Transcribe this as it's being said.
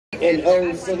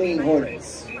and Saline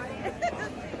Hornets.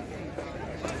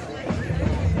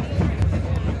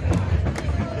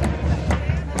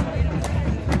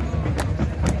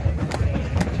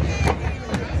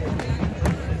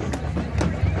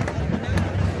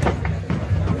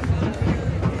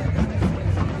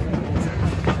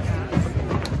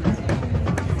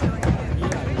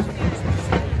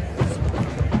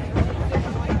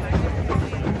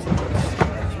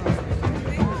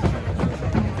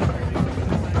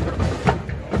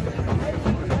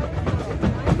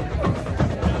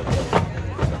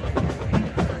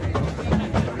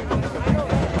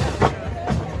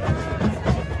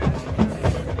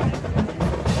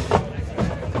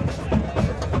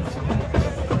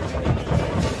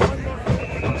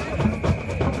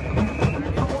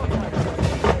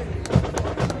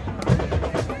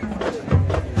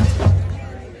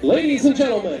 Ladies and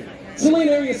gentlemen, Saline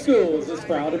Area Schools is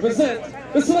proud to present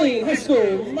the Saline High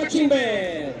School Marching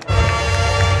Band.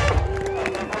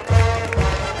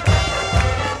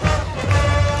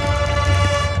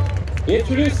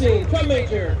 Introducing drum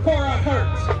major Cora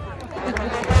Hart.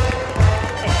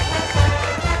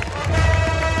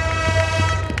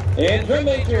 And drum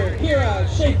major Kira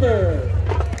Schaefer.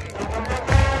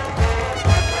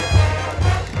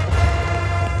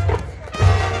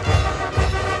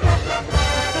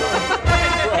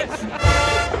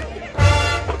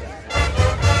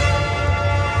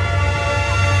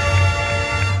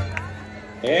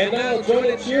 And now join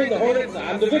in cheering the Hornets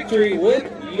on to victory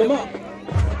with Eat 'em Up.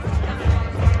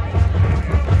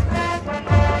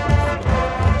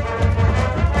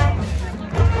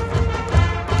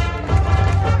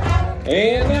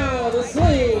 And now the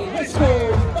Saline High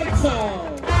School Fight Song.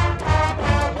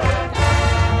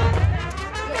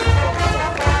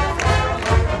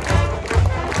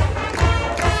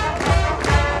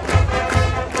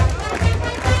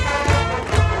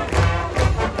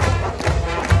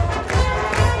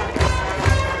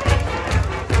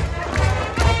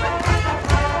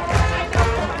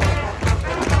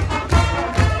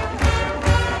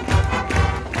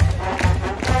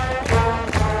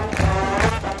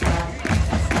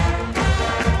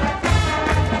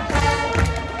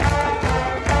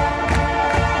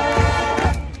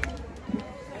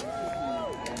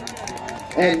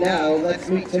 And now, let's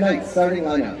meet tonight's starting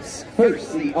lineups.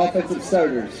 First, the offensive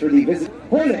starters for the visit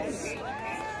Hornets.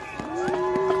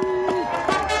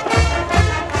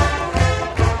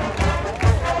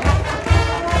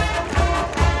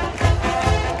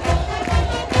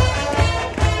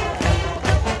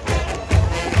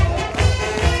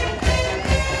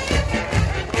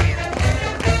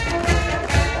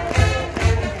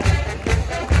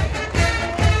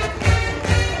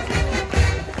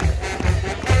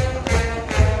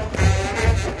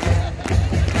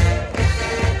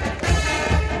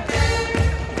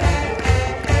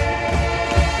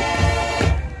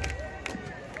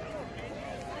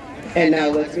 And now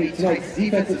let's meet tonight's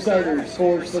defensive starters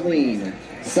for Saline.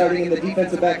 Starting in the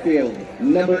defensive backfield,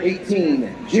 number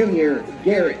 18, junior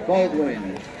Garrett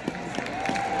Baldwin.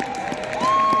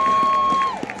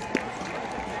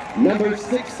 Number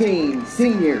 16,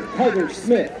 senior Carter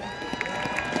Smith.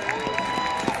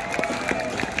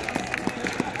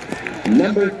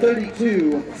 Number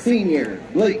 32, senior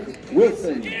Blake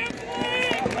Wilson.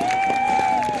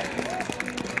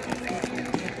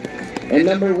 And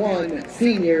number 1,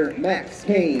 senior Max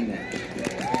Kane.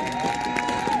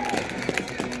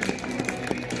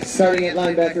 Starting at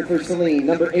linebacker for Saline,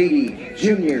 number 80,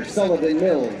 junior Sullivan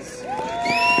Mills.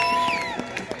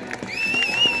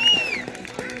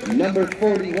 Number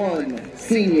 41,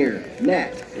 senior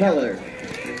Nat Keller.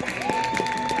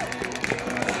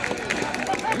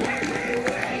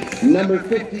 Number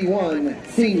 51,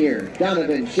 senior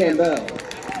Donovan Shambell.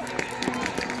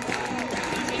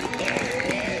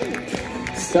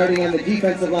 Starting on the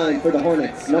defensive line for the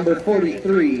Hornets, number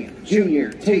 43,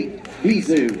 junior Tate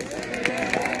Bizu.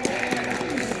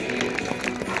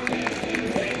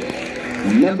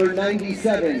 Number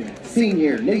 97,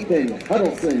 senior Nathan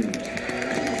Huddleston.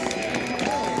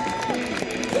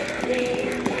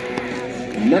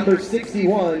 Number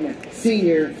 61,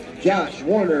 senior Josh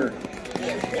Warner.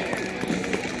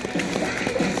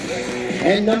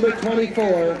 And number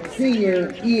 24,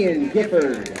 senior Ian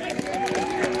Gifford.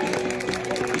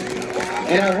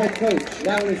 And our head coach,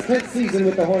 now in his 10th season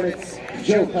with the Hornets,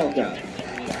 Joe Pelka.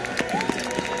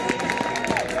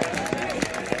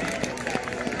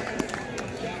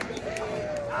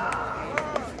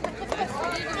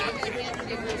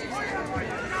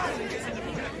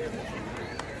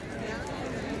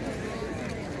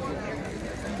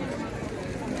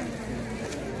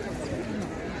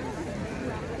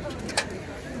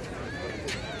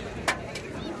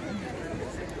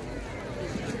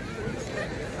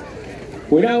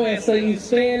 We now ask that you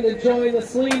stand and join the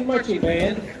Saline Marching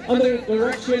Band under the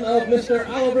direction of Mr.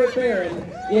 Oliver Barron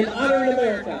in Honoring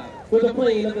America with the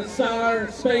playing of the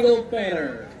Star-Spangled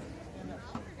Banner.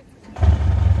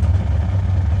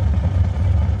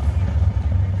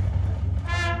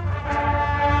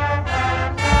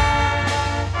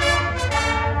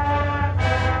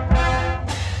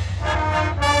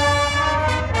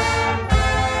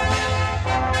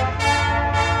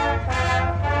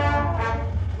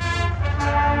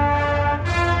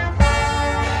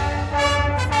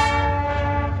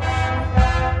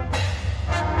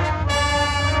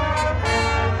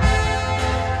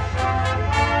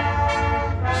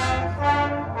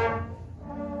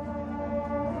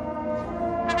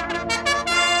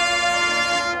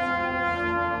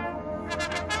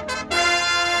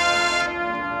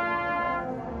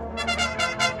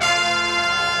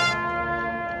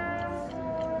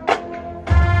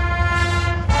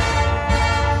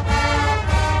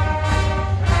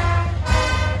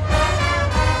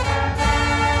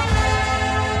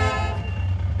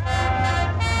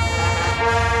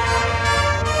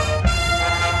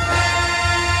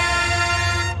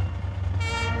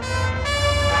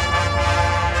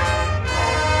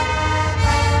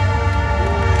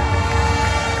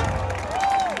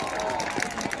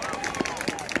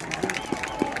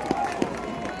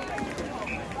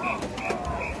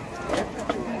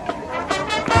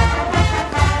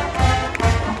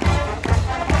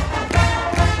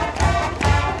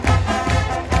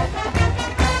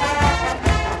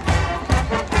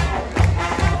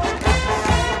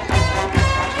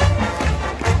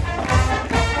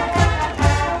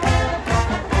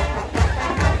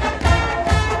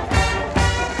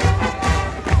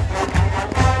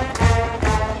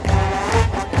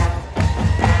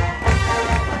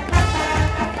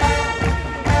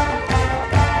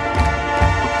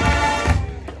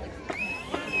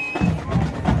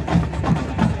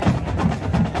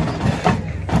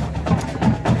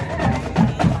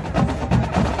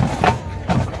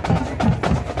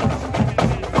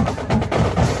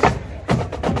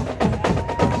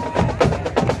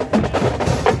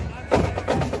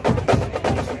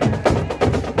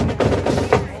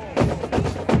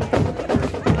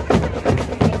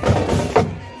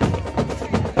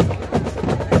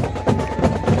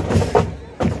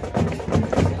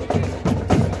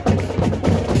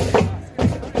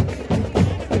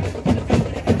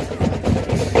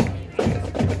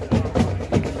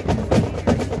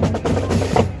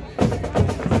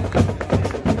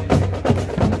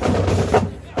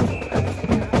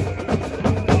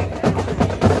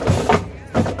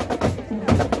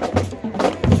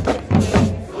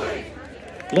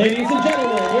 Ladies and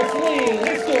gentlemen,